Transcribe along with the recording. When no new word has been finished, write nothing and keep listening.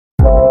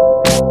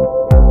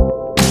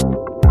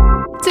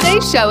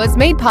Today's show is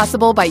made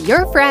possible by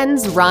your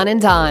friends Ron and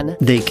Don.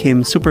 They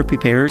came super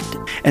prepared,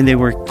 and they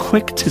were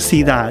quick to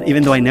see that,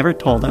 even though I never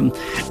told them.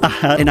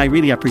 And I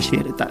really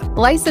appreciated that.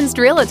 Licensed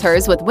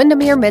realtors with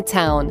Windermere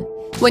Midtown.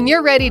 When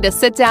you're ready to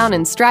sit down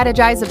and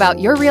strategize about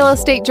your real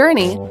estate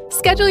journey,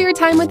 schedule your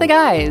time with the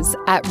guys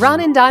at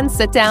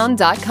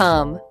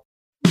ronanddonsitdown.com.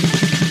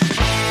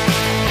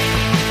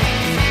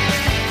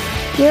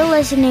 You're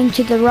listening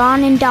to The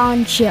Ron and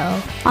Don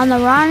Show on the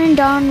Ron and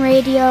Don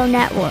Radio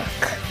Network.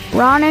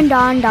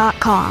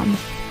 ronanddon.com.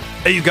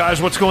 Hey, you guys,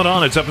 what's going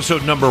on? It's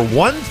episode number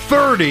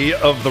 130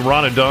 of The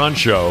Ron and Don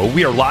Show.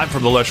 We are live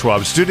from the Les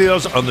Schwab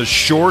Studios on the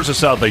shores of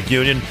South Lake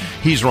Union.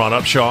 He's Ron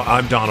Upshaw.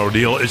 I'm Don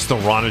O'Neill. It's The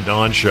Ron and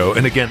Don Show.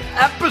 And again,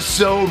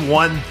 episode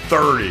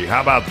 130.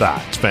 How about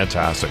that? It's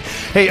fantastic.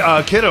 Hey,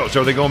 kiddos,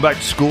 are they going back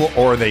to school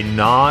or are they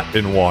not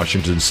in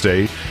Washington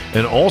State?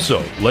 And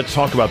also, let's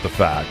talk about the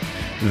fact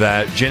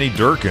that Jenny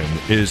Durkin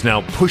is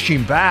now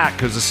pushing back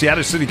because the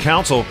Seattle City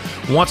Council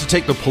wants to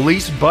take the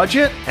police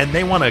budget and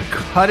they want to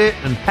cut it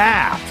in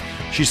half.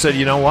 She said,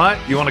 you know what?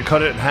 You want to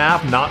cut it in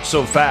half? Not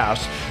so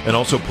fast. And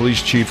also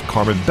Police Chief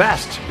Carmen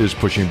Best is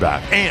pushing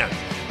back. And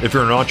if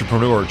you're an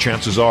entrepreneur,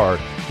 chances are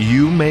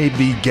you may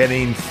be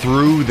getting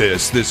through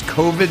this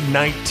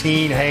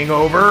COVID-19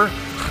 hangover.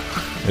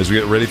 As we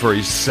get ready for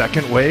a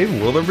second wave,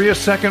 will there be a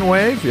second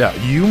wave? Yeah,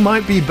 you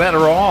might be better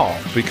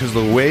off because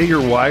the way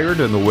you're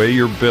wired and the way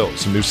you're built.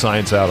 Some new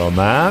science out on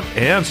that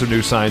and some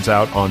new science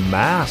out on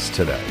masks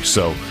today.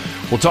 So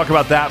we'll talk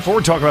about that. Before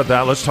we talk about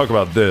that, let's talk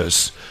about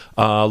this.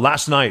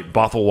 Last night,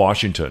 Bothell,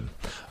 Washington,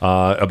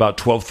 about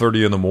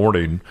 12:30 in the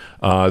morning,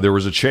 there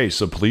was a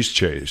police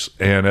chase.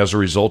 And as a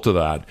result of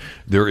that,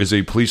 there is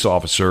a police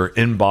officer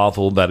in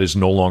Bothell that is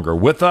no longer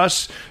with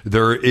us.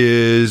 There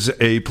is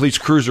a police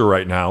cruiser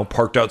right now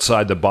parked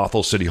outside the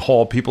Bothell City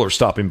Hall. People are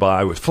stopping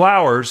by with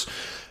flowers.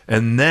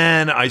 And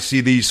then I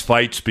see these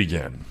fights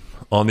begin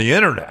on the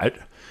internet.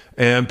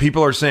 And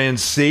people are saying,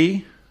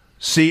 see,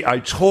 I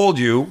told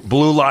you,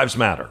 Blue Lives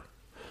Matter.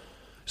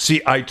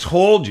 See, I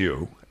told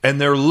you. And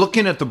they're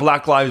looking at the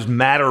Black Lives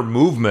Matter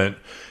movement,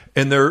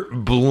 and they're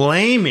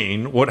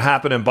blaming what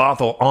happened in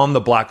Bothell on the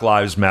Black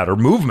Lives Matter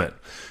movement.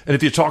 And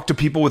if you talk to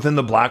people within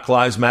the Black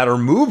Lives Matter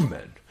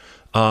movement,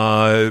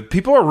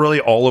 people are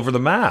really all over the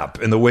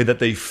map in the way that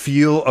they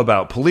feel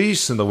about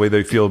police and the way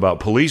they feel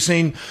about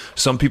policing.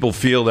 Some people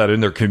feel that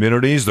in their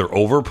communities, they're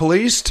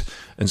over-policed.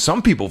 And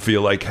some people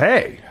feel like,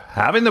 hey,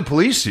 having the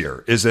police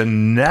here is a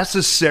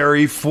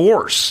necessary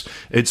force.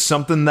 It's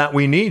something that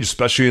we need,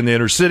 especially in the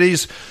inner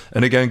cities.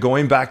 And again,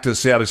 going back to the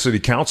Seattle City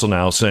Council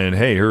now saying,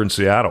 hey, here in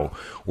Seattle,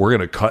 we're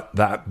going to cut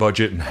that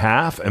budget in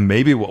half. And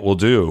maybe what we'll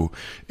do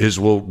is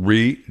we'll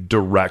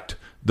redirect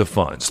the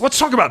funds. Let's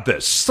talk about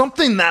this.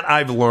 Something that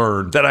I've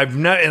learned that I've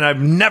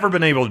never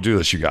been able to do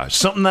this, you guys.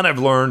 Something that I've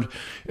learned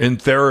in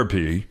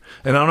therapy.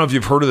 And I don't know if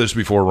you've heard of this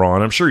before,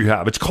 Ron. I'm sure you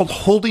have. It's called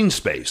holding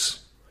space.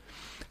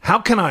 How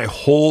can I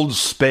hold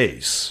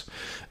space?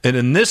 And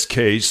in this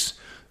case,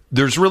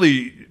 there's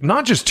really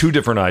not just two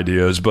different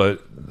ideas,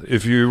 but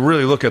if you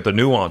really look at the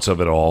nuance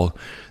of it all,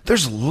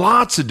 there's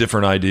lots of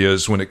different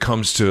ideas when it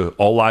comes to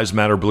all lives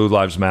matter, blue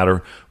lives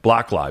matter,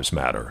 Black lives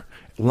matter.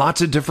 Lots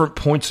of different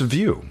points of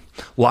view,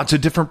 lots of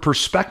different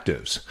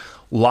perspectives,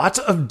 lots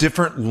of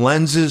different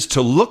lenses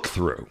to look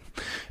through.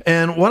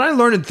 And what I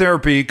learned in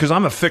therapy, because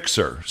I'm a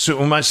fixer, so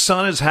when my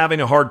son is having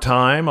a hard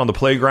time on the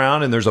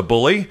playground and there's a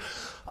bully,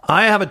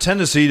 I have a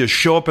tendency to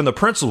show up in the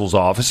principal's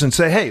office and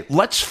say, hey,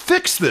 let's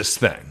fix this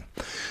thing.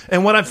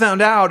 And what I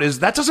found out is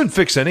that doesn't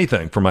fix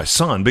anything for my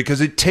son because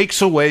it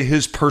takes away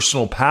his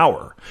personal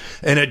power.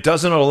 And it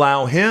doesn't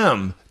allow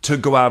him to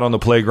go out on the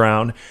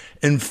playground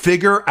and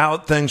figure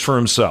out things for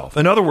himself.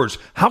 In other words,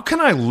 how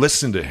can I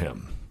listen to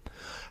him?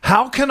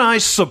 How can I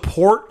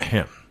support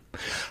him?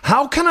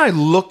 How can I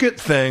look at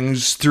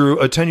things through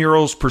a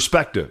 10-year-old's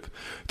perspective,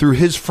 through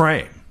his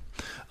frame?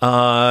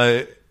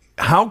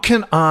 How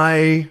can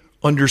I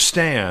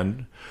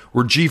understand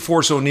where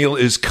G-Force O'Neill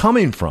is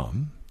coming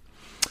from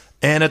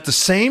and at the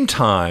same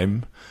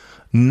time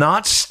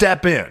not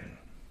step in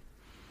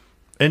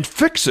and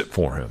fix it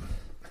for him?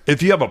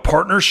 If you have a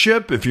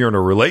partnership, if you're in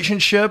a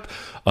relationship,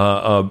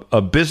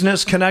 a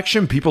business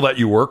connection, people that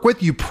you work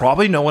with, you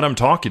probably know what I'm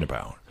talking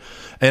about.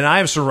 And I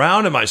have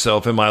surrounded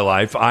myself in my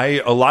life.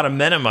 A lot of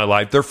men in my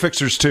life, they're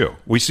fixers too.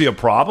 We see a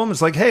problem.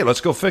 It's like, hey, let's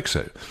go fix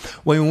it.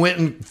 When we went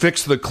and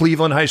fixed the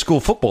Cleveland High School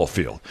football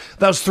field,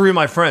 that was three of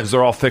my friends.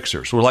 They're all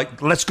fixers. We're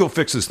like, let's go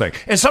fix this thing.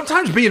 And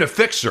sometimes being a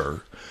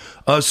fixer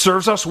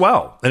serves us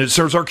well. And it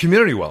serves our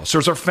community well. It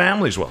serves our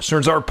families well. It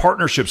serves our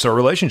partnerships, our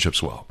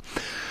relationships well.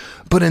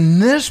 But in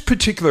this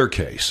particular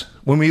case,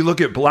 when we look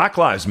at Black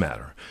Lives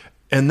Matter,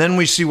 and then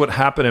we see what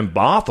happened in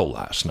Bothell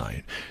last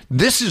night,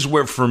 this is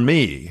where, for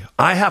me,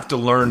 I have to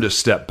learn to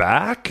step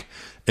back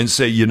and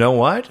say, you know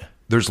what?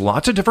 There's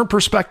lots of different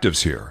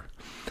perspectives here.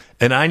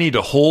 And I need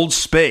to hold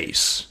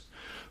space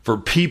for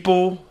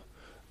people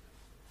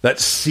that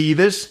see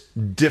this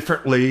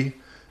differently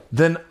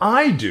than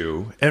I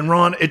do. And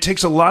Ron, it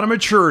takes a lot of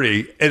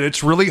maturity, and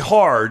it's really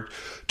hard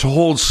to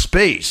hold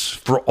space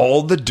for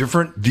all the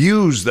different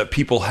views that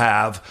people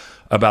have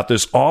about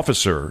this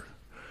officer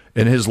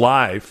in his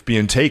life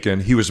being taken.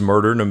 He was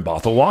murdered in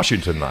Bothell,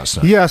 Washington last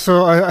night. Yeah,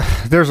 so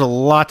there's a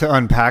lot to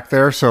unpack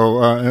there. So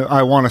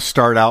I want to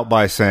start out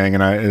by saying,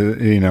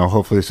 and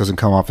hopefully this doesn't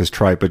come off as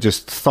trite, but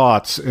just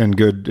thoughts and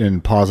good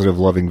and positive,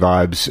 loving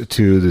vibes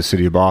to the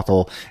city of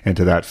Bothell and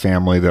to that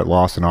family that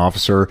lost an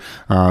officer.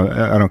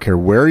 I don't care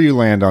where you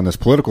land on this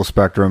political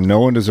spectrum.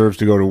 No one deserves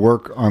to go to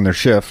work on their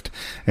shift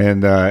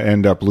and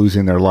end up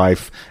losing their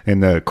life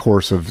in the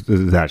course of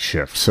that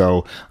shift.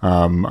 So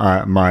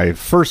my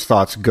first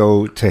thoughts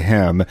go to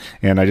him,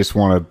 and I just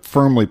want to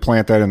firmly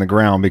plant that in the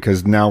ground,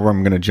 because now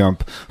I'm going to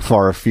jump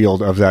far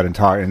afield of that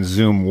entire and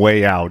zoom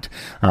way out.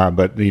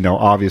 But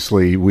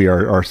obviously we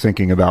are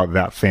thinking about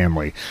that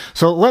family.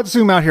 So let's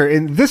zoom out here,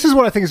 and this is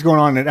what I think is going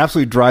on, and it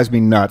absolutely drives me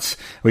nuts.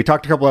 We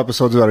talked a couple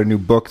episodes about a new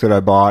book that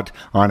I bought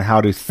on how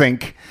to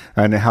think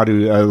and how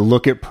to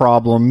look at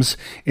problems.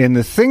 And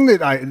the thing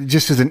that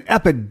just is an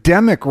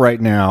epidemic right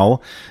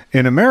now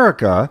in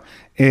America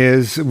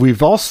is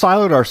we've all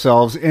siloed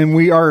ourselves, and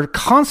we are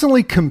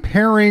constantly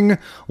comparing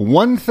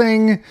one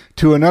thing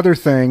to another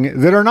thing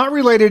that are not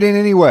related in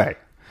any way.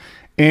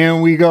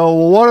 And we go,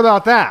 well, what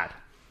about that?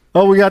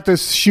 Oh, we got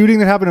this shooting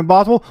that happened in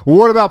Bothell.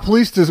 What about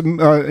police,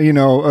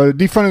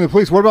 defunding the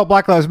police? What about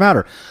Black Lives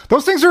Matter?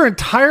 Those things are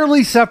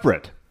entirely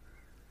separate.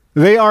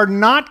 They are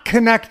not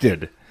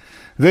connected.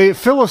 They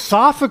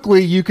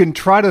philosophically, you can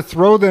try to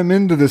throw them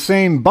into the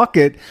same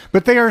bucket,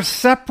 but they are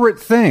separate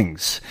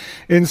things.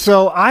 And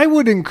so I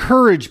would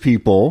encourage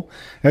people,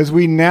 as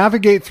we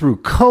navigate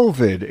through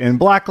COVID and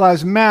Black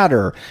Lives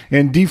Matter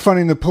and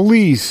defunding the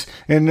police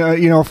and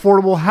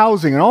affordable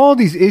housing and all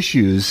these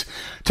issues,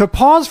 to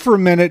pause for a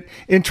minute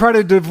and try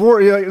to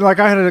divorce. Like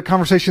I had a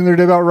conversation the other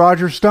day about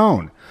Roger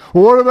Stone.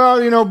 Well, what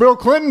about Bill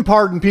Clinton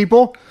pardoned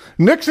people?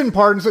 Nixon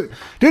pardons it.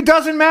 It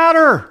doesn't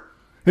matter.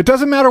 It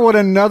doesn't matter what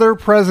another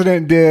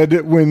president did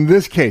in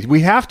this case.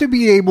 We have to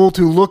be able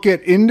to look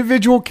at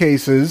individual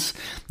cases.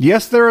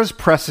 Yes, there is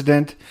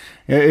precedent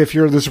if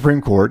you're the Supreme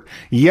Court.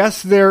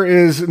 Yes, there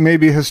is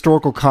maybe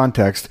historical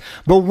context.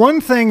 But one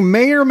thing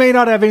may or may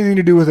not have anything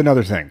to do with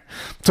another thing.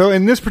 So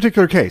in this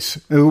particular case,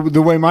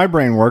 the way my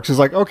brain works is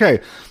like, okay,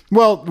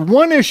 well,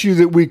 one issue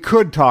that we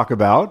could talk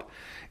about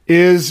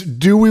is,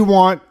 do we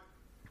want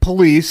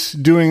police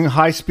doing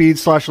high-speed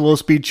 /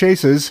 low-speed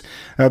chases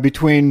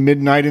between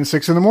midnight and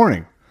 6 in the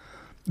morning?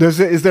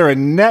 Is there a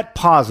net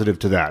positive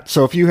to that?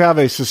 So if you have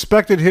a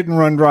suspected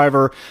hit-and-run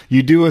driver,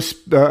 you do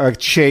a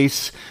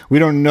chase. We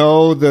don't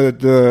know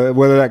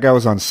whether that guy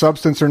was on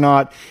substance or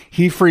not.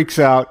 He freaks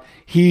out.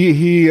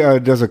 He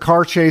does a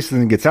car chase and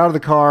then gets out of the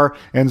car,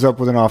 ends up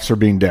with an officer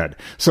being dead.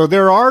 So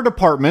there are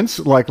departments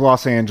like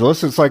Los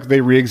Angeles. It's like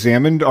they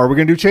re-examined, are we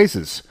going to do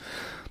chases?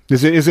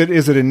 Is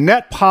it a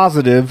net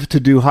positive to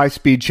do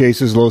high-speed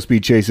chases,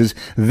 low-speed chases?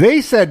 They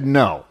said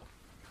no.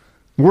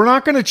 We're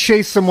not going to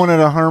chase someone at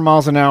 100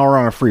 miles an hour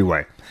on a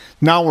freeway.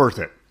 Not worth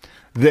it.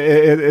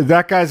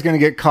 That guy's going to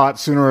get caught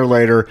sooner or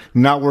later.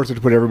 Not worth it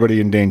to put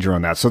everybody in danger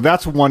on that. So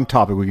that's one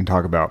topic we can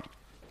talk about.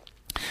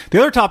 The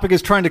other topic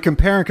is trying to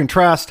compare and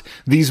contrast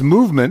these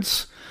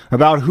movements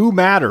about who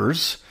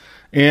matters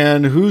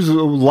and whose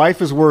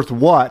life is worth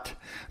what,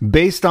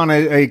 based on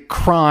a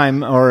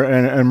crime or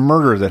a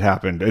murder that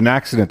happened, an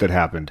accident that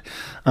happened.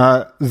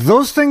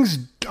 Those things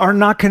are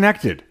not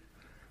connected.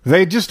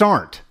 They just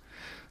aren't.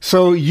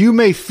 So you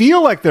may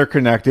feel like they're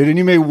connected and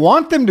you may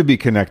want them to be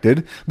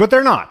connected, but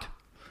they're not.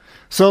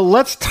 So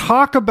let's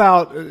talk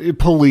about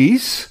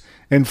police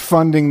and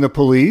funding the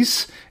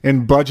police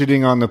and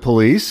budgeting on the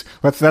police.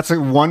 That's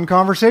one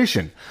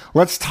conversation.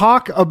 Let's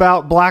talk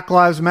about Black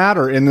Lives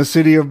Matter in the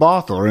city of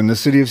Bothell or in the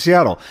city of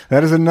Seattle.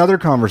 That is another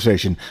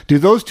conversation. Do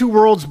those two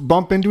worlds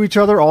bump into each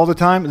other all the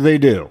time? They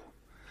do.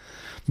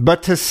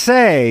 But to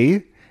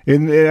say,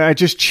 and I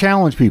just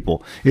challenge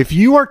people, if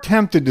you are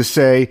tempted to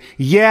say,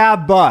 yeah,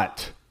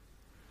 but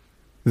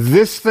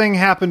this thing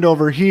happened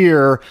over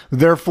here,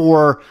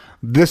 therefore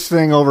this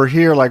thing over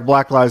here, like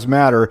Black Lives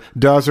Matter,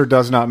 does or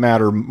does not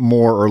matter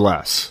more or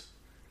less.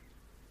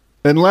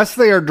 Unless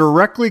they are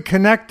directly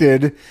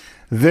connected,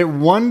 that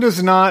one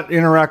does not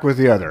interact with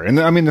the other. And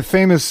I mean, the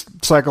famous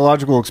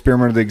psychological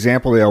experiment, the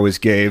example they always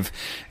gave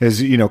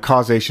is,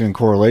 causation and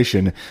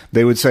correlation.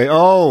 They would say,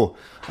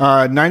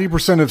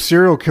 90% of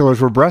serial killers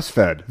were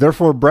breastfed.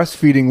 Therefore,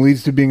 breastfeeding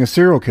leads to being a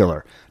serial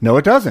killer. No,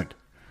 it doesn't.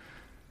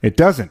 It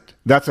doesn't.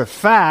 That's a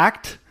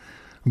fact,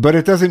 but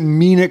it doesn't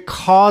mean it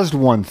caused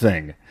one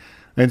thing.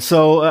 And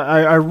so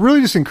I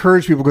really just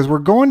encourage people, because we're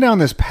going down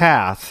this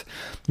path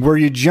where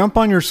you jump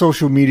on your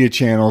social media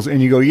channels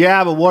and you go,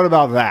 yeah, but what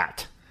about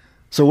that?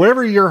 So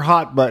whatever your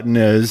hot button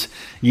is,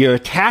 you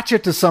attach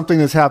it to something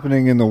that's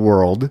happening in the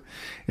world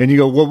and you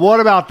go, well, what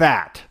about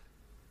that?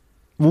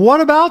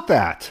 What about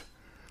that?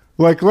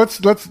 Like, let's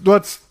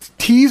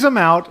tease them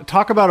out,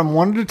 talk about them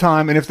one at a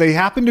time, and if they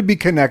happen to be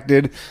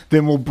connected,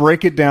 then we'll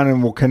break it down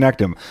and we'll connect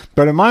them.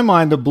 But in my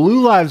mind, the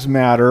Blue Lives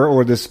Matter,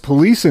 or this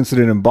police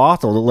incident in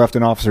Bothell that left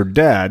an officer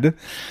dead,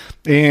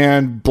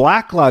 and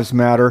Black Lives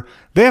Matter,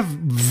 they have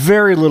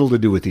very little to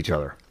do with each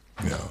other.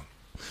 Yeah.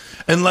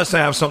 Unless they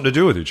have something to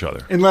do with each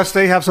other. Unless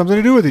they have something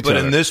to do with each other.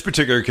 But in this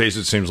particular case,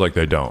 it seems like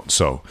they don't.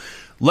 So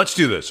Let's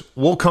do this.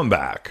 We'll come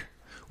back.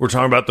 We're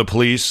talking about the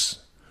police.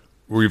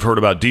 We've heard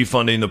about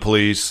defunding the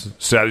police.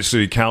 Saturday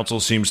City Council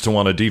seems to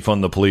want to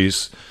defund the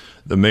police.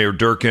 The Mayor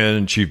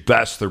Durkin, Chief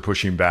Best, they're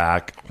pushing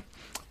back.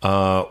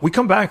 We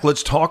come back.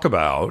 Let's talk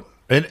about,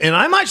 and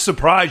I might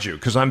surprise you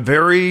because I'm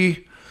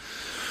very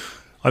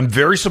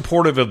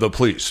supportive of the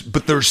police.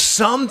 But there's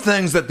some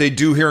things that they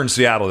do here in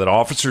Seattle, that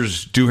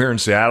officers do here in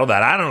Seattle,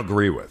 that I don't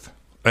agree with.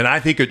 And I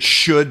think it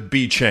should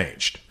be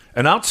changed.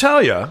 And I'll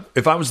tell you,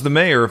 if I was the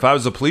mayor, if I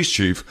was the police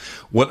chief,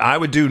 what I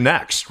would do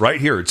next, right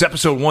here. It's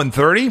episode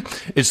 130.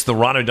 It's the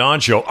Ron and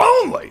Don Show,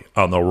 only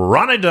on the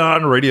Ron and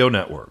Don Radio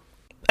Network.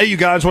 Hey, you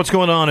guys, what's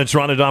going on? It's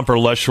Ron and Don for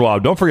Les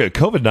Schwab. Don't forget,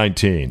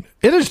 COVID-19,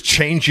 it is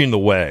changing the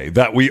way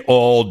that we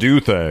all do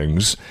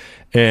things.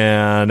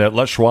 And at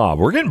Les Schwab,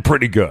 we're getting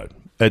pretty good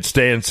at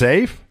staying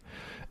safe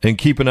and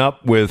keeping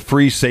up with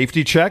free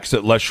safety checks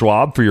at Les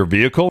Schwab for your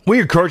vehicle. We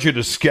encourage you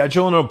to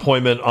schedule an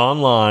appointment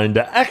online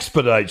to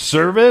expedite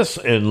service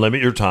and limit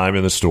your time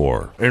in the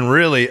store. And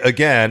really,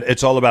 again,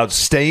 it's all about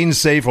staying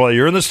safe while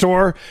you're in the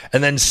store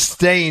and then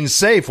staying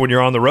safe when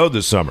you're on the road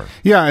this summer.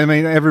 Yeah, I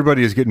mean,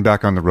 everybody is getting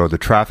back on the road. The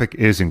traffic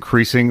is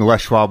increasing.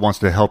 Les Schwab wants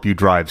to help you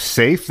drive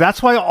safe.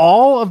 That's why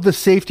all of the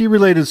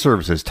safety-related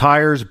services,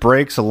 tires,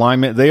 brakes,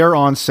 alignment, they are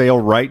on sale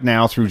right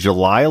now through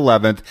July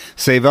 11th.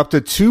 Save up to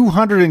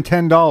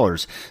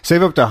 $210.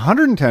 Save up to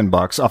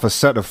 $110 off a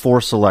set of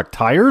 4 select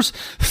tires,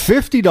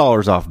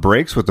 $50 off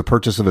brakes with the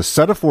purchase of a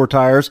set of 4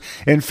 tires,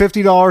 and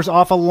 $50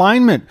 off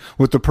alignment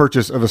with the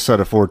purchase of a set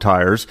of 4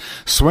 tires.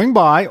 Swing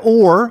by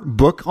or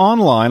book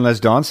online, as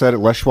Don said, at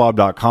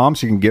leschwab.com,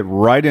 so you can get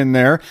right in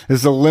there. This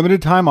is a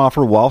limited time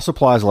offer while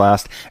supplies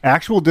last.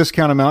 Actual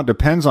discount amount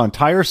depends on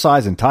tire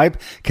size and type.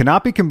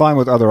 Cannot be combined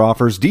with other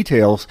offers.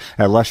 Details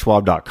at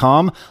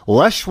leschwab.com.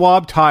 Les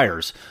Schwab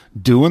Tires.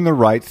 Doing the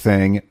right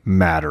thing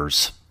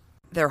matters.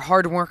 They're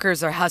hard workers,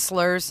 they're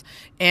hustlers,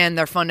 and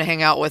they're fun to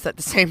hang out with at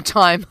the same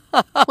time.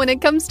 When it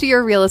comes to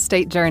your real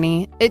estate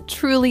journey, it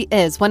truly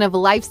is one of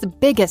life's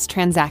biggest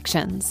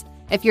transactions.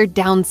 If you're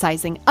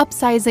downsizing,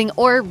 upsizing,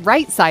 or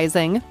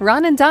right-sizing,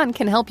 Ron and Don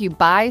can help you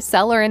buy,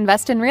 sell, or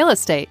invest in real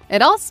estate.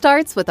 It all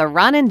starts with a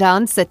Ron and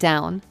Don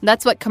sit-down.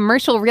 That's what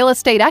commercial real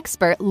estate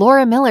expert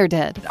Laura Miller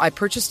did. I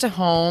purchased a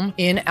home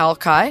in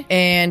Alki,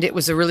 and it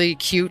was a really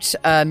cute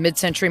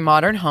mid-century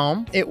modern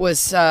home. It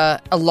was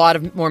a lot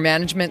of more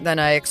management than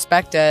I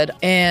expected,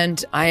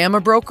 and I am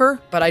a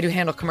broker, but I do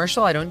handle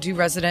commercial. I don't do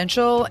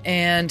residential,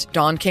 and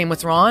Don came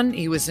with Ron.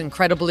 He was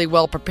incredibly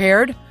well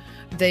prepared.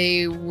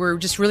 They were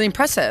just really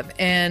impressive.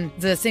 And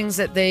the things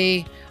that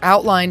they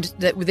outlined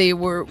that they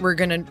were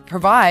going to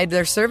provide,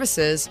 their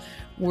services,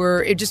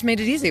 it just made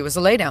it easy. It was a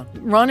laydown.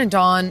 Ron and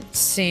Don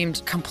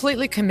seemed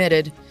completely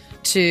committed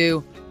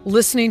to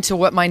listening to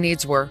what my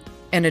needs were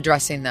and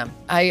addressing them.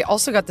 I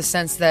also got the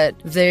sense that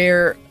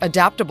they're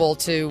adaptable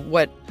to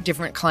what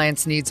different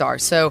clients' needs are.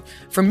 So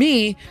for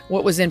me,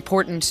 what was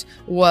important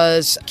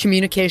was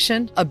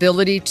communication,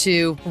 ability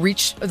to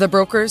reach the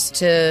brokers,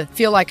 to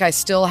feel like I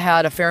still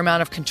had a fair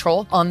amount of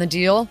control on the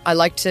deal. I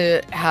like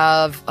to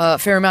have a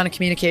fair amount of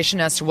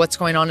communication as to what's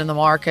going on in the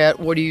market.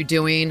 What are you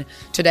doing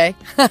today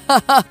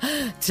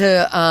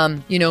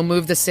to,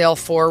 move the sale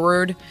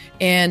forward?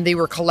 And they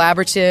were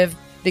collaborative.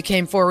 They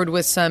came forward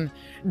with some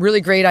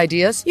really great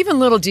ideas, even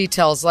little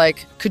details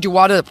like, could you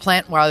water the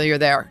plant while you're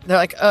there? They're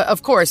like,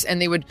 of course.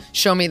 And they would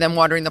show me them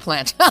watering the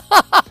plant.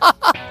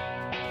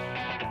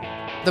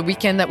 The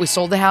weekend that we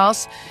sold the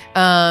house,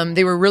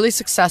 they were really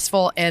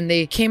successful, and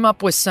they came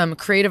up with some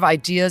creative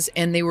ideas,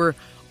 and they were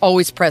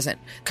always present,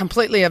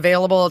 completely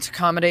available to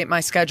accommodate my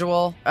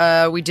schedule.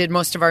 We did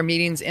most of our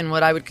meetings in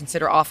what I would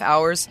consider off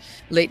hours,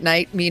 late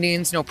night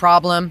meetings, no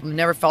problem.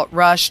 Never felt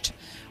rushed.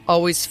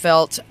 Always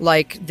felt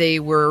like they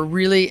were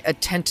really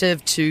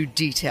attentive to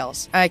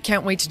details. I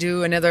can't wait to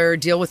do another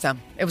deal with them.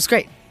 It was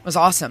great. It was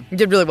awesome. We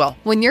did really well.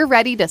 When you're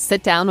ready to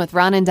sit down with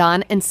Ron and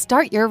Don and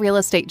start your real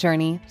estate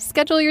journey,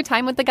 schedule your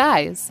time with the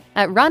guys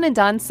at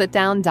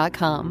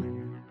ronanddonsitdown.com.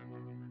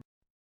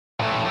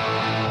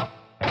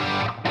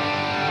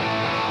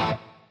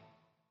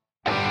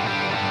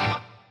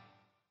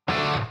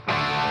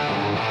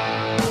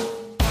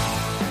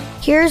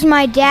 Here's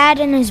my dad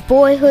and his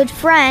boyhood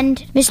friend,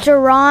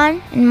 Mr.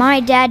 Ron, and my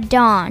dad,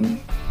 Don.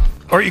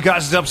 All right, you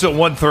guys, it's episode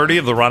 130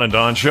 of the Ron and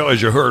Don Show.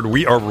 As you heard,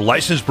 we are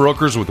licensed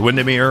brokers with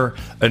Windermere.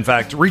 In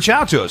fact, reach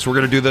out to us. We're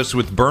going to do this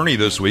with Bernie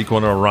this week,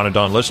 one of our Ron and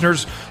Don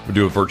listeners. We'll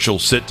do a virtual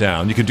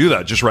sit-down. You can do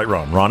that. Just write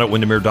Ron at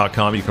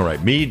windermere.com. You can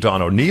write me,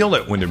 Don O'Neill,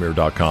 at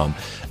windermere.com.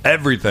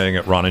 Everything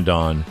at Ron and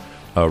Don.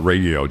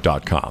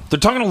 Radio.com. They're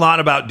talking a lot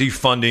about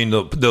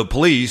defunding the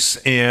police,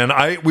 and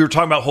we were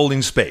talking about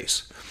holding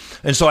space.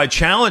 And so I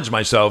challenged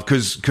myself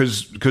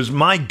because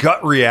my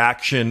gut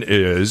reaction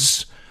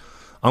is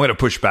I'm going to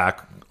push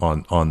back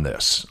on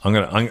this. I'm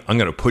going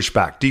to push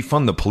back.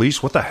 Defund the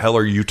police? What the hell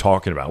are you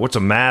talking about? What's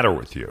the matter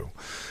with you?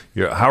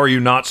 How are you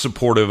not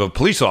supportive of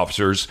police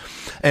officers?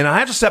 And I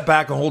have to step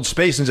back and hold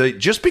space and say,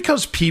 just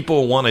because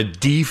people want to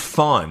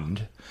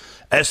defund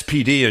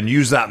SPD and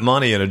use that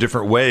money in a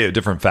different way, a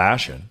different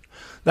fashion,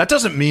 that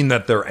doesn't mean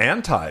that they're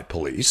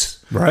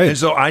anti-police. Right. And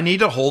so I need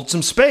to hold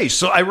some space.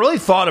 So I really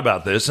thought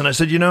about this, and I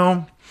said,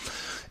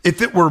 if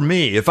it were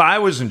me, if I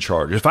was in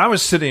charge, if I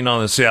was sitting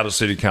on the Seattle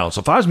City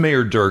Council, if I was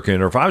Mayor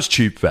Durkin, or if I was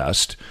Chief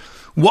Best,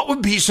 what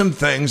would be some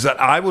things that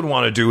I would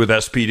want to do with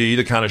SPD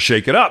to kind of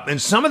shake it up?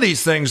 And some of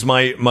these things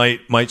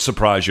might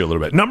surprise you a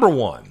little bit. Number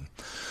one,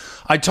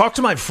 I talked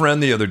to my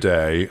friend the other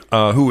day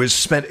who has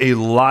spent a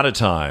lot of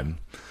time,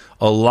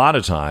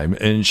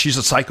 and she's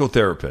a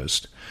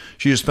psychotherapist.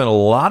 She has spent a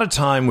lot of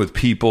time with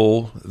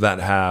people that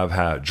have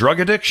had drug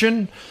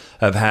addiction,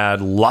 have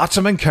had lots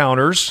of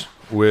encounters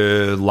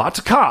with lots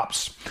of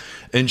cops.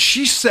 And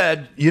she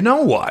said, you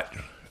know what?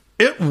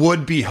 It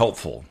would be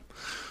helpful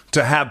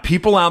to have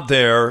people out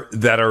there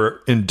that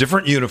are in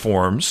different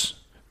uniforms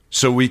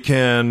so we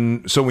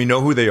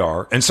know who they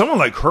are. And someone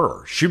like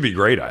her, she'd be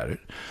great at it,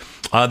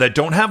 that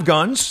don't have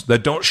guns,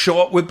 that don't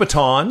show up with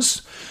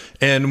batons.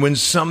 And when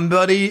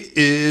somebody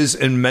is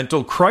in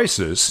mental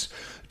crisis,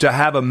 to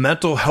have a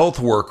mental health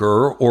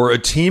worker or a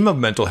team of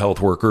mental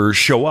health workers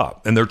show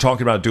up. And they're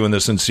talking about doing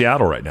this in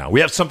Seattle right now.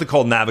 We have something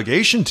called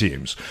navigation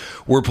teams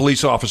where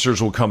police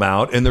officers will come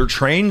out and they're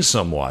trained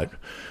somewhat,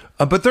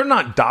 but they're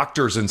not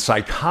doctors in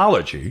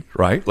psychology,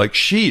 right? Like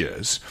she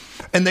is.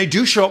 And they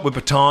do show up with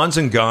batons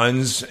and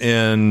guns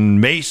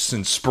and mace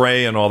and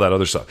spray and all that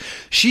other stuff.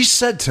 She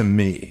said to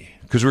me,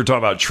 because we were talking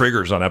about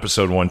triggers on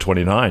episode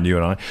 129, you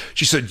and I,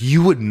 she said,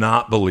 you would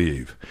not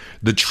believe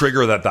the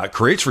trigger that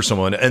creates for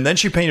someone. And then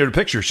she painted a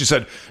picture. She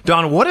said,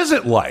 Don, what is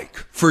it like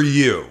for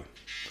you?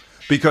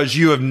 Because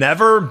you have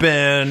never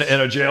been in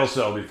a jail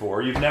cell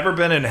before. You've never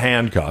been in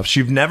handcuffs.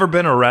 You've never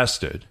been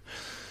arrested.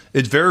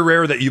 It's very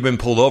rare that you've been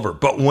pulled over.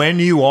 But when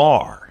you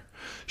are,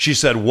 she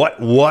said,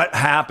 what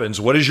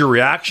happens? What is your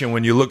reaction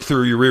when you look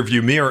through your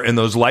rearview mirror and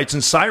those lights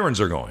and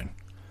sirens are going?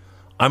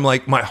 I'm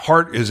like, my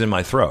heart is in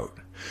my throat.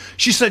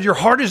 She said, your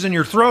heart is in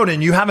your throat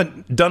and you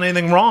haven't done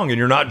anything wrong and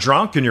you're not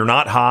drunk and you're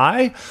not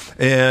high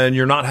and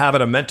you're not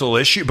having a mental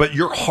issue, but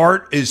your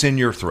heart is in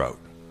your throat.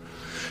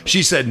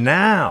 She said,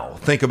 now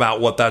think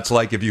about what that's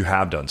like if you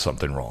have done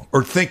something wrong,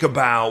 or think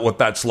about what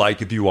that's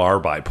like if you are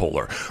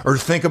bipolar, or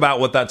think about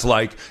what that's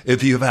like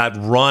if you've had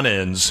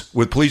run-ins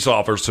with police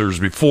officers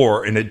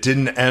before and it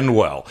didn't end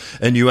well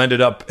and you ended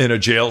up in a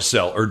jail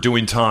cell or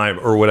doing time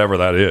or whatever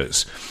that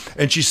is.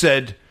 And she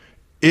said,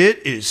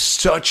 it is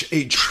such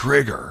a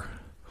trigger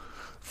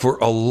for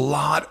a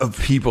lot of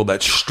people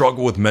that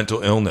struggle with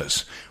mental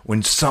illness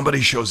when somebody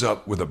shows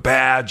up with a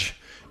badge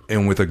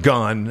and with a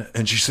gun.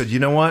 And she said, you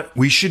know what?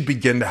 We should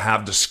begin to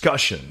have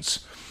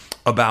discussions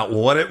about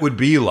what it would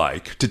be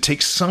like to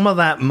take some of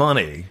that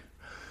money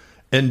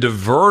and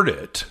divert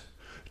it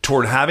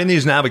toward having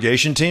these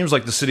navigation teams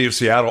like the city of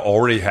Seattle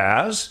already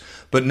has,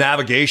 but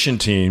navigation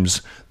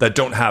teams that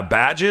don't have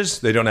badges,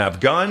 they don't have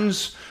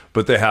guns,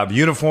 but they have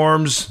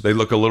uniforms, they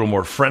look a little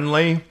more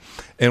friendly.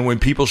 And when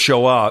people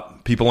show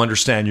up, people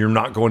understand you're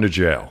not going to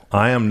jail.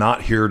 I am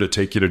not here to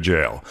take you to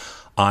jail.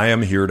 I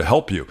am here to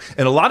help you.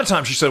 And a lot of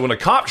times, she said, when a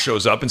cop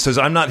shows up and says,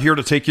 I'm not here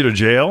to take you to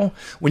jail,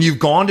 when you've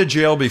gone to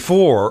jail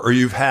before or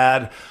you've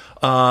had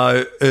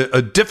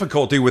a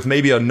difficulty with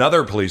maybe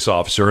another police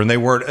officer and they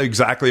weren't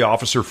exactly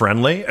officer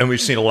friendly, and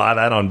we've seen a lot of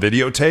that on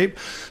videotape,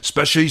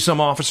 especially some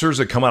officers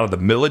that come out of the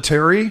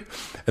military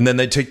and then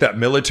they take that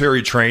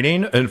military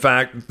training. In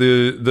fact,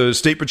 the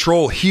State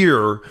Patrol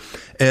here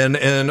and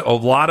a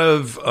lot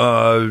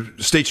of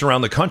states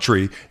around the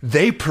country,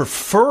 they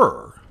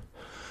prefer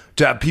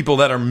to have people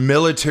that are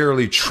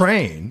militarily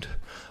trained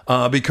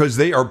because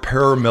they are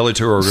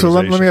paramilitary organizations. So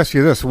let me ask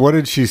you this. What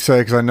did she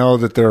say? Because I know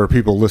that there are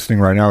people listening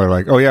right now. They're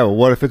like, oh, yeah, well,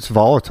 what if it's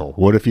volatile?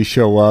 What if you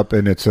show up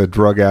and it's a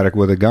drug addict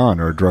with a gun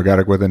or a drug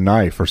addict with a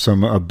knife or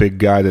a big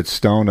guy that's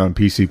stoned on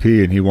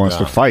PCP and he wants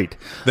to fight?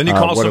 Then you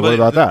call somebody.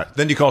 What about that?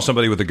 Then you call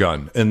somebody with a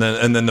gun, and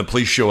then the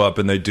police show up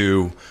and they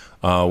do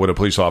what a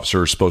police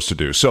officer is supposed to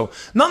do. So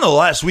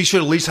nonetheless, we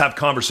should at least have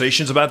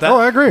conversations about that. Oh,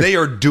 I agree. They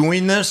are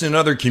doing this in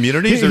other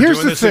communities. They're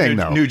doing this in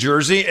New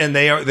Jersey, and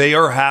they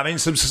are having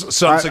some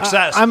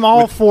success. I'm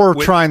all for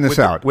trying this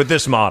out. With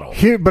this model.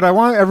 But I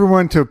want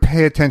everyone to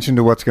pay attention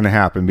to what's going to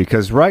happen,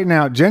 because right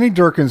now, Jenny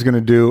Durkin's going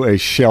to do a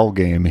shell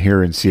game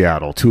here in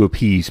Seattle to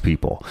appease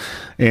people.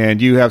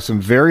 And you have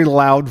some very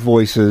loud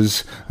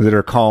voices that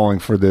are calling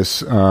for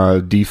this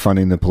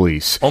defunding the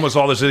police. Almost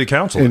all the city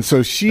council. And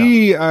so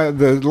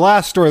the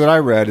last story that I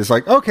read is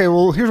like, okay,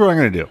 well, here's what I'm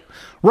going to do.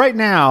 Right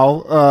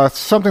now,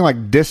 something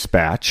like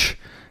dispatch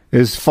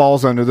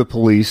falls under the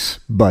police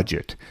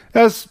budget.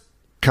 That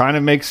kind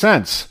of makes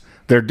sense.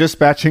 They're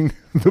dispatching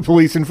the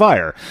police and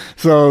fire.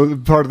 So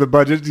part of the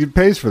budget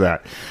pays for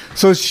that.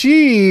 So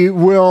she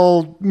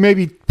will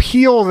maybe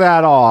peel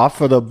that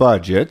off of the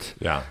budget.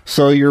 Yeah.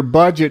 So your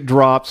budget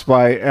drops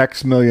by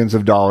X millions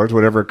of dollars,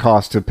 whatever it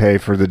costs to pay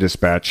for the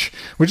dispatch,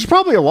 which is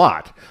probably a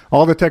lot.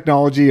 All the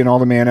technology and all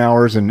the man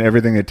hours and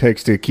everything it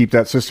takes to keep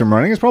that system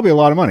running is probably a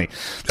lot of money.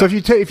 So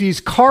if you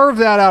carve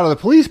that out of the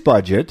police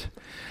budget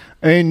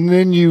and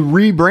then you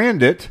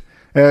rebrand it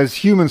as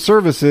human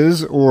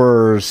services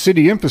or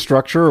city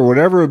infrastructure or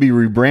whatever it would be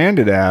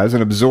rebranded as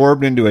and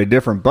absorbed into a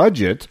different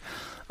budget,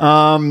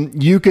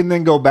 you can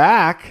then go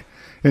back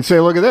and say,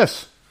 look at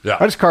this. Yeah.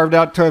 I just carved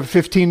out to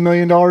 $15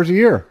 million a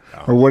year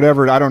or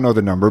whatever. I don't know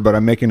the number, but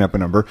I'm making up a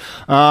number.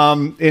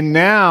 And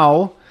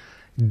now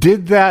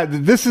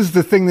this is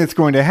the thing that's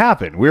going to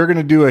happen. We're going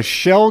to do a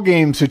shell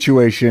game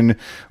situation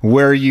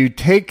where you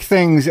take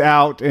things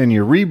out and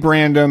you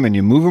rebrand them and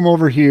you move them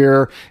over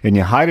here and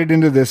you hide it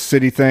into this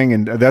city thing.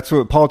 And that's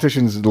what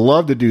politicians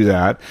love to do,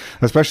 that,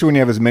 especially when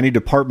you have as many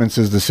departments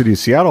as the city of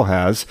Seattle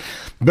has.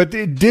 But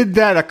did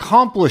that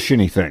accomplish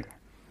anything?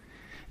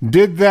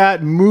 Did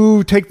that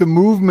take the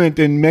movement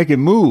and make it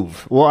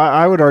move? Well,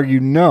 I would argue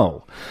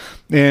no.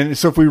 And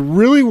so if we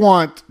really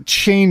want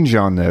change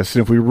on this,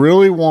 and if we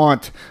really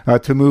want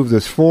to move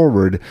this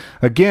forward,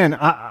 again,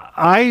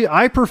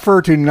 I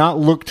prefer to not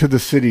look to the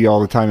city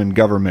all the time in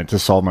government to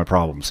solve my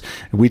problems.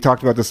 We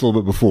talked about this a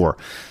little bit before.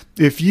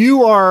 If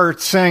you are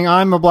saying,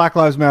 I'm a Black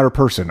Lives Matter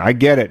person, I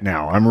get it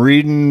now. I'm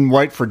reading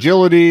White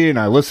Fragility and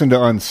I listen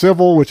to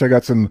Uncivil, which I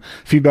got some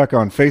feedback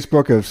on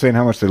Facebook of saying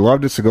how much they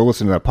loved it. So go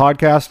listen to that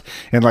podcast.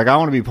 And I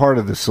want to be part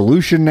of the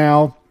solution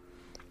now.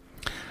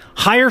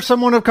 Hire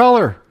someone of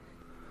color.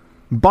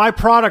 Buy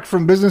product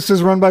from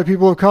businesses run by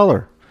people of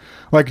color.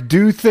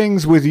 Do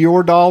things with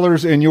your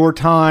dollars and your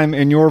time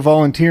and your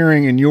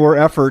volunteering and your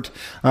effort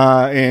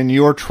and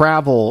your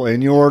travel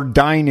and your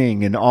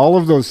dining and all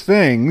of those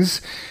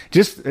things.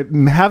 Just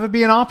have it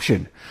be an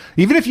option.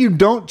 Even if you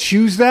don't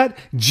choose that,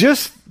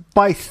 just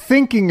by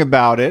thinking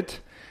about it,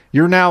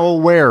 you're now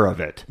aware of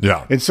it.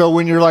 Yeah. And so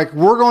when you're like,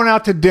 we're going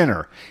out to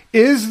dinner,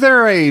 is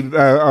there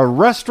a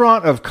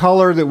restaurant of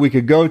color that we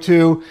could go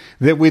to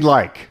that we'd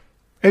like?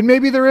 And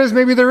maybe there is,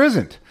 maybe there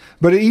isn't.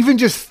 But even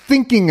just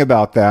thinking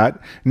about that,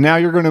 now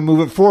you're going to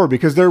move it forward,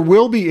 because there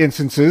will be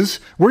instances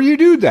where you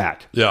do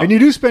that. Yeah. And you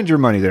do spend your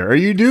money there. Or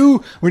you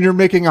do, when you're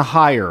making a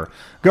hire,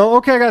 go,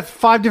 okay, I got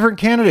 5 different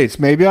candidates.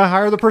 Maybe I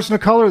hire the person of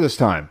color this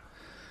time,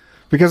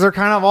 because they're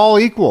kind of all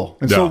equal.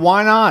 And so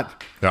why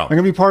not? Yeah. I'm going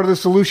to be part of the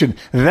solution.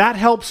 That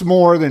helps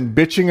more than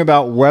bitching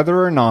about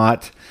whether or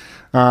not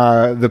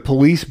the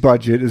police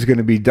budget is going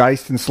to be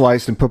diced and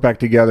sliced and put back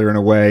together in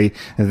a way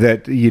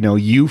that,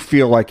 you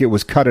feel like it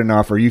was cut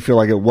enough, or you feel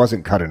like it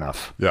wasn't cut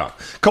enough. Yeah.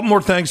 A couple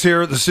more things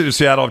here. The city of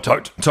Seattle, I've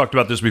talked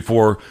about this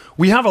before.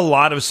 We have a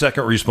lot of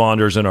second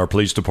responders in our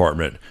police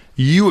department.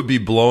 You would be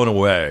blown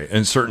away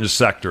in certain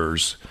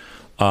sectors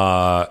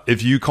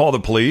if you call the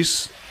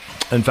police.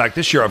 In fact,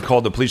 this year I've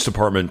called the police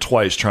department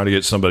twice trying to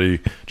get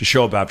somebody to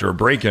show up after a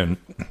break-in,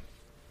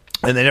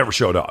 and they never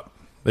showed up.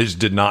 They just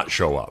did not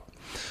show up.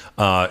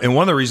 And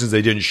one of the reasons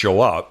they didn't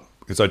show up,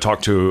 because I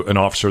talked to an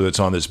officer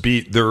that's on this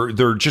beat, there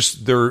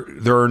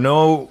are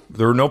no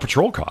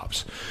patrol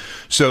cops.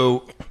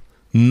 So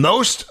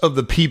most of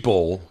the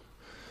people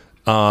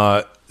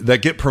that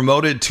get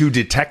promoted to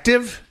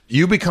detective,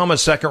 you become a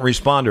second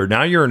responder.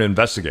 Now you're an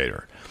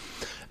investigator.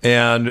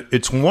 And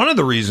it's one of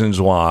the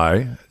reasons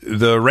why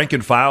the rank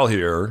and file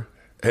here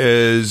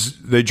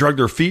is they drug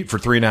their feet for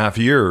 3.5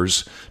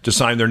 years to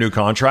sign their new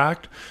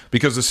contract,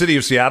 because the city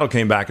of Seattle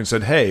came back and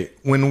said, hey,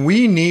 when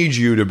we need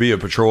you to be a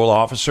patrol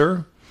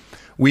officer,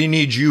 we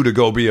need you to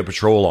go be a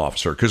patrol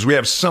officer, because we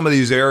have some of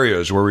these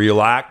areas where we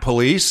lack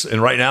police.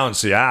 And right now in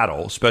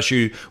Seattle,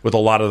 especially with a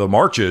lot of the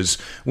marches,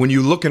 when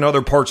you look in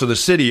other parts of the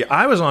city,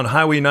 I was on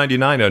Highway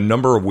 99 a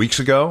number of weeks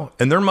ago,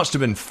 and there must have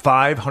been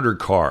 500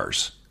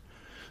 cars.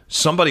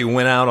 Somebody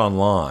went out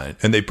online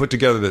and they put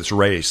together this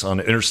race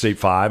on Interstate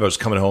 5. I was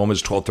coming home. It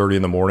was 12:30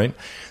 in the morning.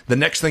 The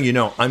next thing you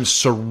know, I'm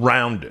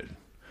surrounded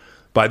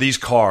by these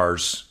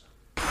cars,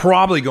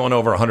 probably going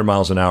over 100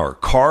 miles an hour,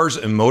 cars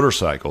and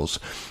motorcycles.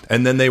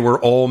 And then they were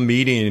all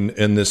meeting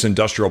in this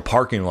industrial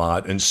parking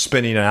lot and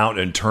spinning out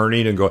and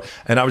turning and going.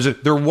 And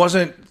there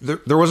wasn't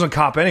a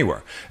cop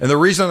anywhere. And the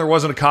reason there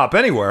wasn't a cop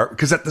anywhere,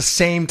 because at the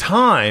same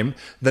time,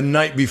 the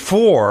night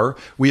before,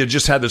 we had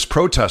just had this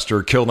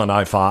protester killed on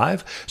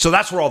I-5. So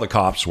that's where all the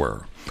cops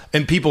were.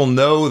 And people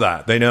know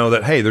that. They know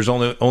that, hey, there's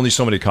only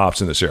so many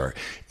cops in this area.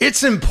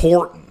 It's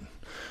important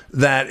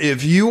that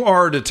if you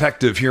are a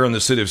detective here in the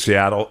city of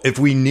Seattle, if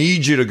we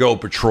need you to go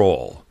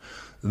patrol,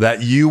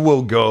 that you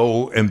will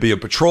go and be a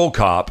patrol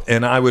cop.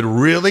 And I would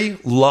really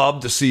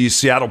love to see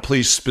Seattle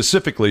police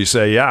specifically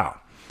say, yeah,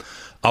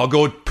 I'll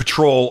go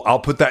patrol. I'll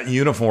put that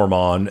uniform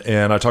on.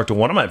 And I talked to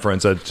one of my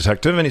friends, a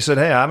detective, and he said,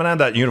 hey, I haven't had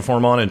that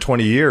uniform on in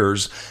 20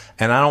 years,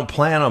 and I don't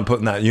plan on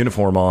putting that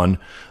uniform on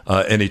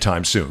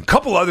anytime soon.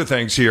 Couple other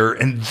things here.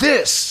 And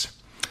this,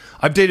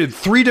 I've dated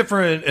 3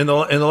 different, in the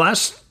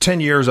last 10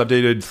 years, I've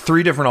dated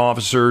 3 different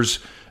officers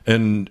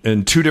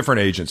in 2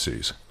 different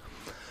agencies.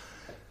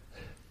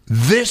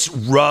 This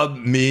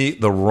rubbed me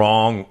the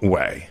wrong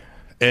way.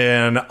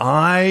 And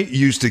I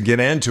used to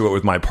get into it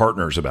with my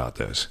partners about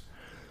this.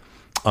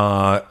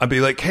 I'd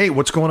be like, hey,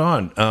 what's going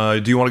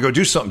on? Do you want to go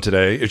do something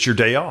today? It's your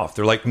day off.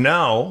 They're like,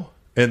 no.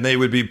 And they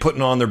would be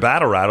putting on their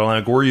battle rattle. And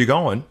I'm like, where are you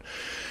going?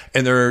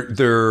 And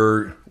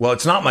they're well,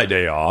 it's not my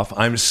day off.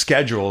 I'm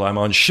scheduled. I'm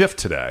on shift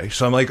today.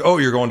 So I'm like, oh,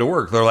 you're going to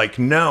work. They're like,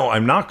 no,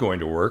 I'm not going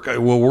to work.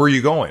 Well, where are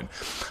you going?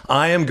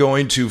 I am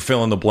going to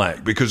fill in the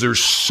blank, because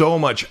there's so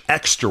much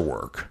extra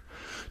work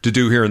to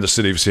do here in the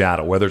city of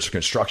Seattle, whether it's a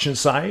construction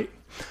site,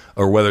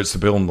 or whether it's the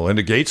Bill and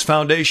Melinda Gates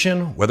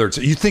Foundation, whether it's,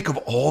 you think of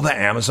all the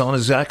Amazon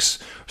execs,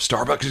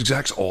 Starbucks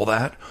execs,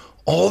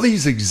 all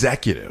these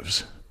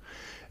executives,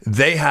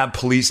 they have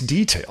police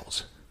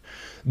details.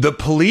 The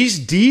police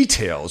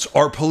details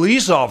are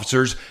police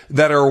officers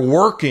that are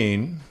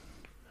working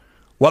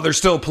while they're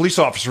still a police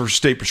officer for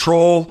State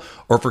Patrol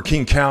or for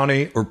King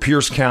County or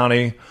Pierce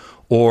County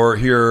or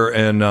here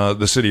in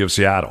the city of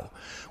Seattle.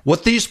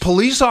 What these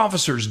police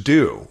officers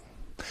do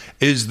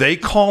is they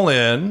call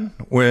in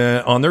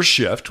on their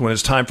shift when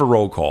it's time for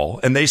roll call,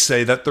 and they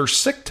say that they're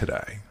sick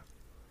today.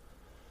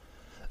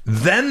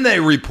 Then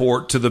they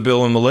report to the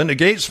Bill and Melinda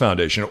Gates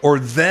Foundation, or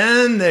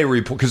then they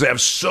report, because they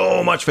have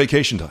so much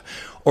vacation time,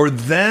 or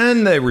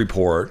then they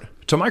report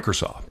to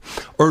Microsoft,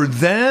 or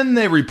then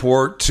they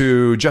report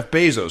to Jeff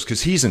Bezos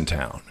because he's in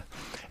town.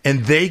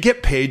 And they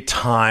get paid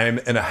time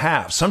and a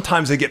half.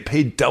 Sometimes they get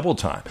paid double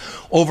time,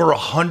 over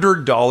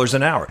 $100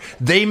 an hour.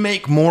 They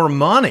make more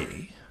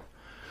money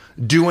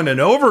doing an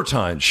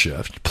overtime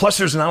shift. Plus,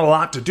 there's not a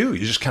lot to do.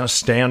 You just kind of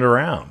stand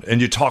around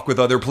and you talk with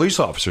other police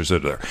officers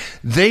that are there.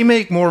 They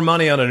make more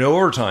money on an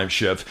overtime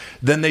shift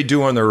than they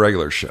do on their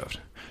regular shift.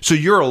 So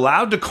you're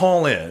allowed to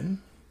call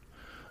in,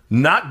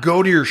 not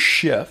go to your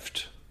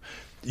shift.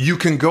 You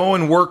can go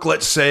and work,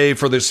 let's say,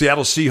 for the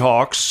Seattle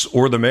Seahawks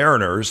or the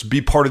Mariners,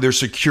 be part of their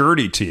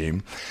security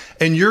team,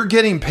 and you're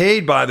getting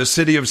paid by the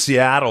city of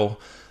Seattle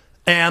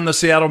and the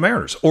Seattle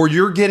Mariners, or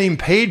you're getting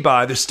paid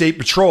by the State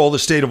Patrol, the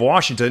state of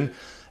Washington,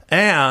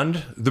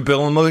 and the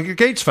Bill and Melinda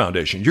Gates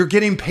Foundation. You're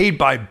getting paid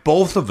by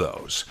both of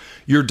those.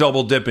 You're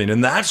double dipping.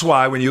 And that's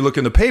why when you look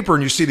in the paper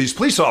and you see these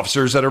police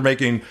officers that are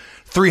making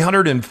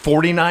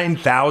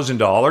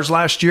 $349,000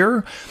 last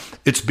year,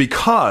 it's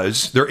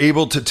because they're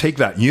able to take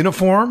that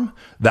uniform,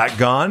 that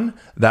gun,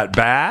 that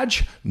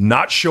badge,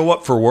 not show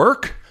up for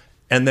work,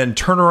 and then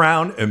turn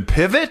around and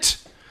pivot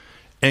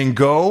and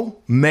go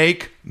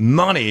make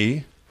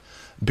money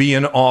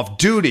being off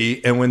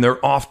duty. And when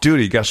they're off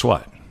duty, guess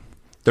what?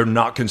 They're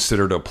not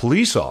considered a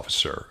police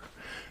officer.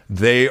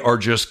 They are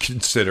just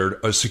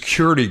considered a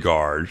security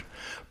guard,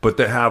 but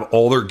they have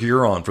all their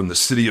gear on from the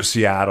city of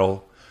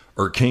Seattle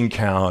or King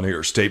County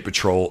or State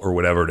Patrol or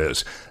whatever it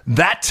is.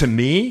 That to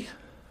me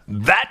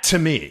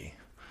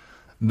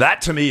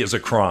is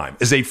a crime,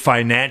 is a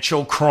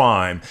financial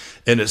crime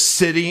in a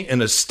city,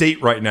 in a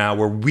state right now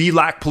where we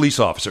lack police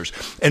officers.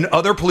 And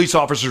other police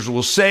officers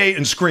will say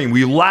and scream,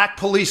 we lack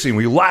policing,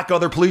 we lack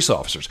other police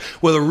officers.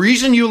 Well, the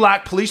reason you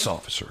lack police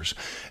officers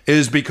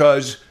is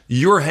because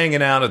you're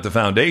hanging out at the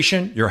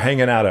foundation, you're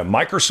hanging out at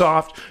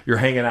Microsoft, you're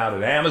hanging out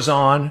at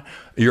Amazon,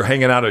 you're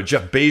hanging out at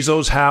Jeff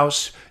Bezos'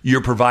 house,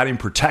 you're providing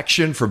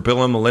protection for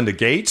Bill and Melinda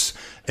Gates,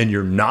 and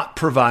you're not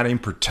providing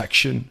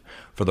protection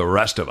for the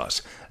rest of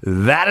us.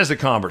 That is a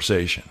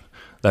conversation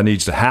that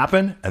needs to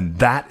happen, and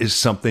that is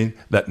something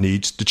that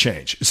needs to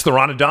change. It's the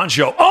Ron and Don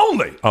Show,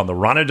 only on the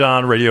Ron and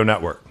Don Radio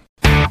Network.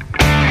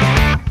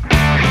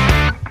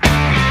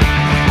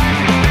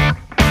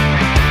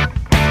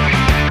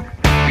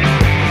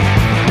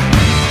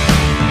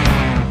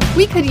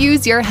 We could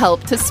use your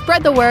help to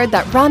spread the word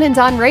that Ron and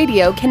Don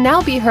Radio can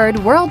now be heard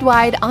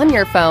worldwide on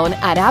your phone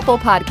at Apple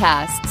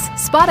Podcasts,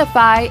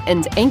 Spotify,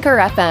 and Anchor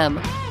FM.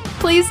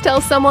 Please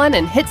tell someone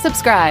and hit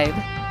subscribe.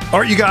 All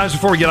right, you guys,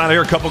 before we get out of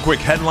here, a couple quick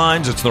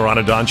headlines. It's the Ron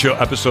and Don Show,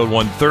 episode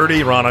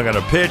 130. Ron, I'm going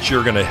to pitch.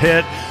 You're going to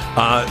hit.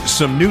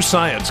 Some new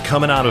science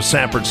coming out of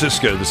San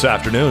Francisco this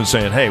afternoon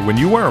saying, hey, when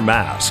you wear a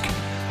mask,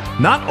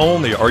 not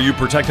only are you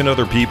protecting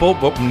other people,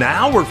 but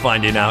now we're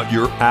finding out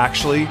you're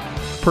actually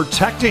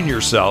protecting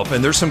yourself.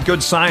 And there's some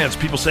good science.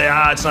 People say,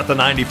 it's not the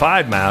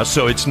 95 mask,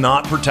 so it's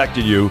not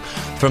protecting you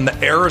from the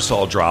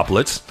aerosol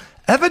droplets.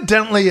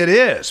 Evidently it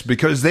is,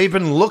 because they've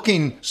been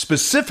looking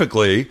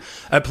specifically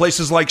at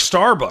places like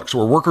Starbucks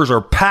where workers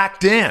are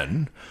packed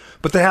in,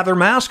 but they have their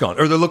mask on,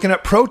 or they're looking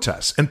at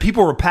protests and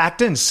people were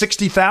packed in,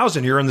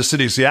 60,000 here in the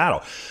city of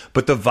Seattle,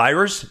 but the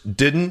virus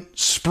didn't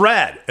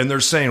spread. And they're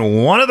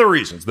saying one of the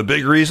reasons, the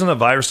big reason the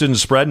virus didn't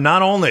spread,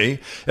 not only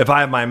if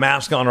I have my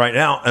mask on right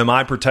now, am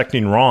I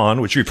protecting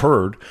Ron, which you've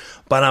heard,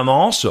 but I'm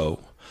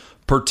also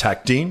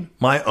protecting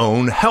my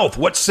own health.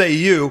 What say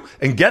you?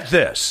 And get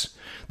this.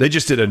 They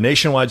just did a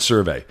nationwide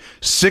survey.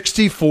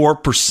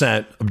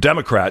 64% of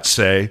Democrats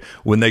say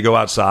when they go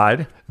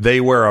outside, they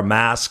wear a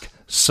mask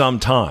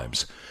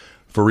sometimes.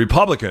 For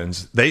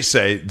Republicans, they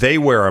say they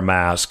wear a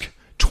mask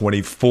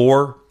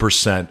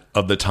 24%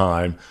 of the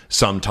time,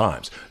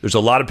 sometimes. There's a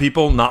lot of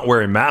people not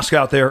wearing masks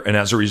out there. And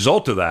as a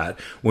result of that,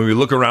 when we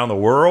look around the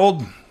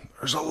world,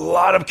 there's a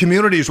lot of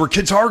communities where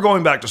kids are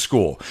going back to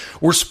school,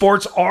 where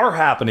sports are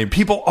happening.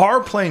 People are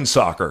playing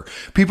soccer.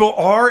 People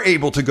are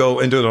able to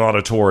go into an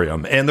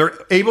auditorium and they're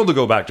able to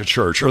go back to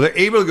church, or they're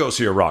able to go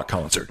see a rock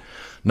concert.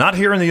 Not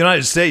here in the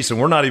United States, and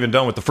we're not even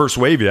done with the first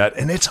wave yet,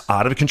 and it's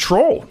out of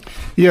control.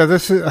 Yeah,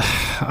 this is.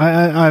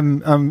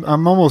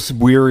 I'm almost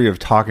weary of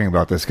talking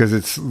about this because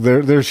it's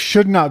there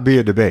should not be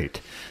a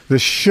debate.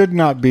 This should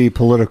not be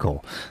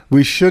political.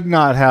 We should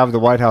not have the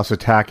White House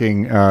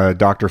attacking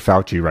Dr.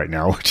 Fauci right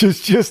now, which is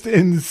just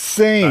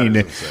insane.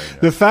 That is insane, yeah.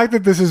 The fact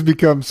that this has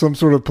become some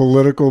sort of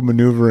political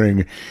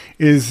maneuvering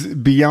is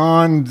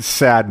beyond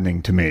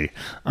saddening to me.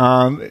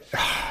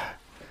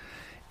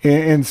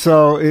 And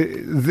so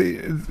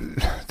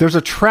there's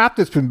a trap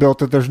that's been built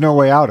that there's no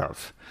way out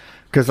of.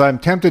 Because I'm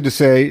tempted to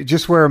say,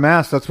 just wear a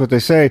mask. That's what they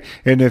say.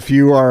 And if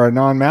you are a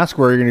non-mask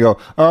wearer, you're going to go,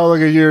 oh,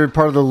 look, you're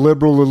part of the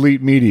liberal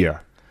elite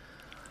media.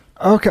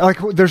 Okay, like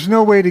there's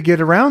no way to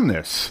get around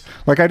this.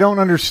 Like I don't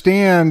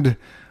understand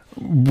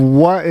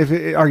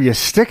are you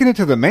sticking it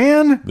to the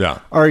man? Yeah.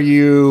 Are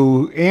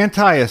you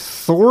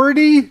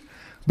anti-authority?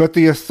 But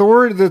the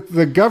authority,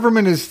 the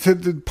government is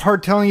the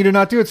part telling you to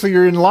not do it. So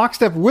you're in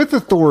lockstep with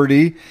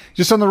authority,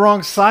 just on the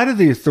wrong side of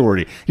the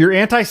authority. You're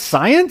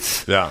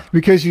anti-science? Yeah.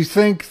 Because you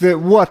think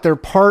that they're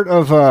part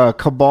of a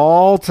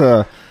cabal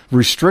to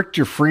restrict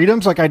your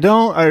freedoms? Like I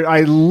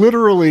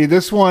literally,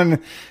 this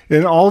one,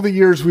 in all the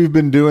years we've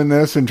been doing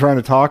this and trying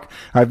to talk,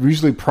 I've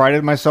usually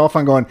prided myself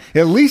on going,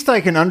 at least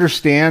I can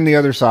understand the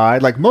other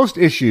side. Like most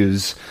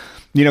issues,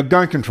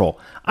 gun control,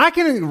 I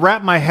can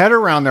wrap my head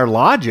around their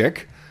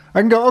logic. I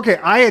can go, okay,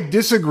 I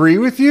disagree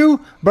with you,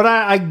 but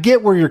I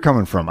get where you're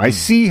coming from. I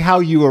see how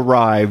you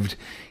arrived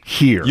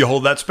here. You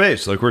hold that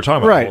space, like we were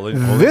talking about. Right.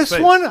 Holding This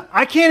space. one,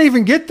 I can't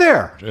even get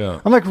there. Yeah.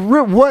 I'm like,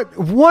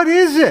 what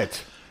is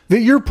it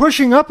that you're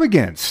pushing up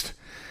against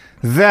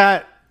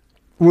that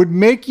would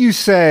make you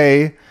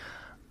say,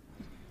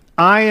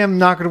 I am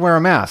not going to wear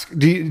a mask?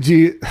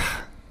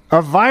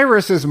 A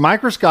virus is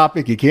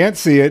microscopic. You can't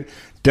see it.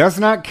 Does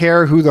not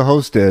care who the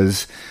host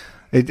is.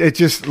 It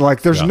just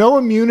like there's no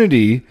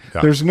immunity.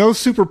 Yeah. There's no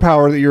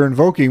superpower that you're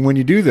invoking when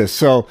you do this.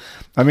 So,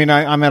 I mean,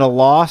 I'm at a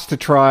loss to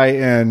try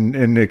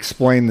and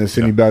explain this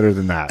any better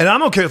than that. And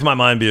I'm okay with my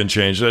mind being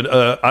changed.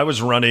 I was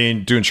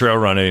doing trail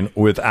running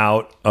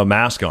without a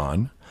mask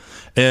on.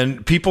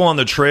 And people on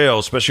the trail,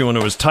 especially when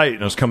it was tight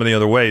and it was coming the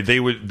other way, they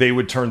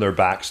would turn their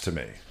backs to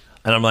me.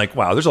 And I'm like,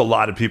 wow, there's a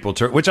lot of people,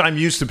 which I'm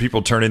used to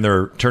people turning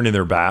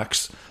their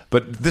backs.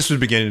 But this was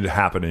beginning to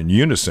happen in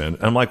unison.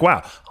 And I'm like,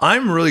 wow,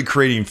 I'm really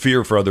creating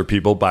fear for other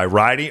people by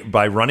running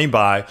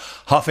by,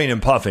 huffing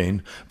and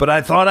puffing. But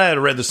I thought I had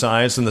read the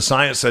science, and the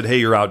science said, hey,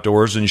 you're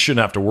outdoors and you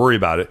shouldn't have to worry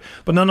about it.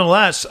 But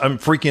nonetheless, I'm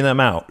freaking them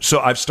out. So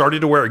I've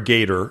started to wear a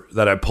gaiter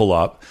that I pull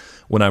up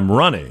when I'm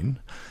running.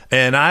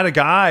 And I had a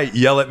guy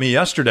yell at me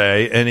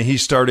yesterday, and he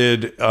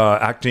started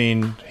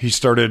acting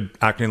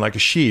like a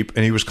sheep,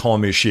 and he was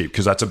calling me a sheep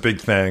because that's a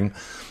big thing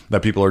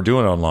that people are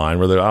doing online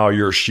where they're, oh,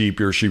 you're a sheep.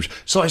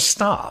 So I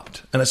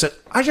stopped and I said,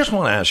 I just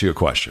want to ask you a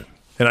question.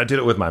 And I did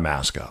it with my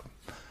mask up.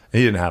 And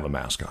he didn't have a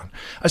mask on.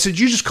 I said,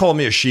 you just called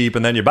me a sheep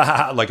and then you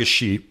bah like a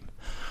sheep.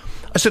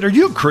 I said, are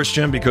you a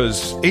Christian?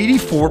 Because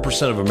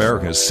 84% of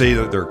Americans say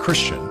that they're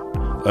Christian.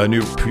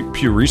 New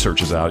Pew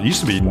Research is out. It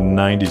used to be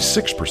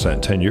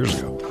 96% 10 years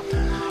ago.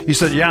 He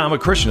said, yeah, I'm a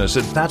Christian. I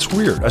said, that's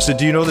weird. I said,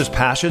 do you know this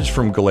passage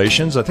from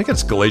Galatians? I think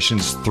it's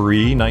Galatians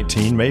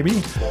 3:19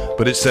 maybe.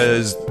 But it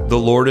says, the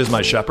Lord is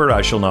my shepherd,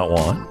 I shall not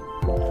want.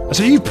 I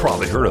said, you've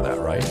probably heard of that,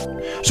 right?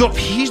 So if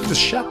he's the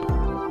shepherd,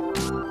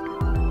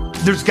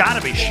 there's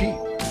got to be sheep.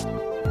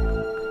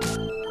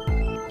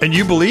 And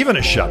you believe in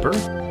a shepherd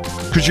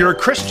because you're a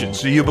Christian,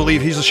 so you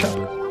believe he's a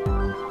shepherd.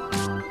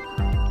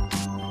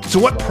 So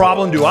what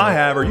problem do I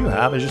have or you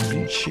have is just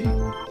being sheep?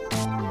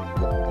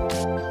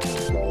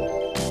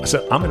 I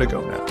said, I'm going to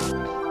go now.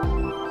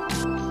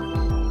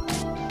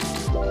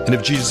 And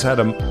if Jesus had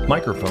a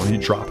microphone, he'd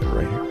drop it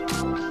right here.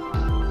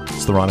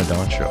 It's the Ron and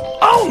Don Show.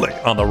 Only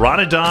on the Ron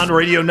and Don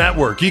Radio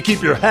Network. You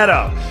keep your head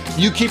up.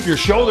 You keep your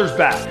shoulders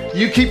back.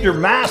 You keep your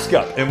mask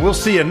up. And we'll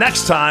see you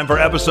next time for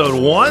episode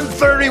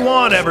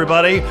 131,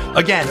 everybody.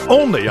 Again,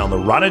 only on the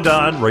Ron and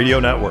Don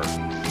Radio Network.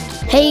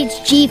 Hey, it's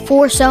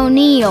G-Force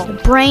O'Neill,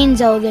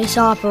 brains of this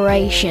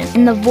operation,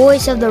 and the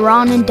voice of the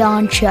Ron and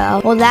Don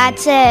Show. Well,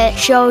 that's it.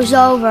 Show's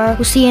over.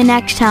 We'll see you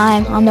next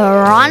time on the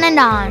Ron and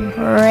Don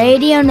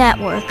Radio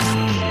Network.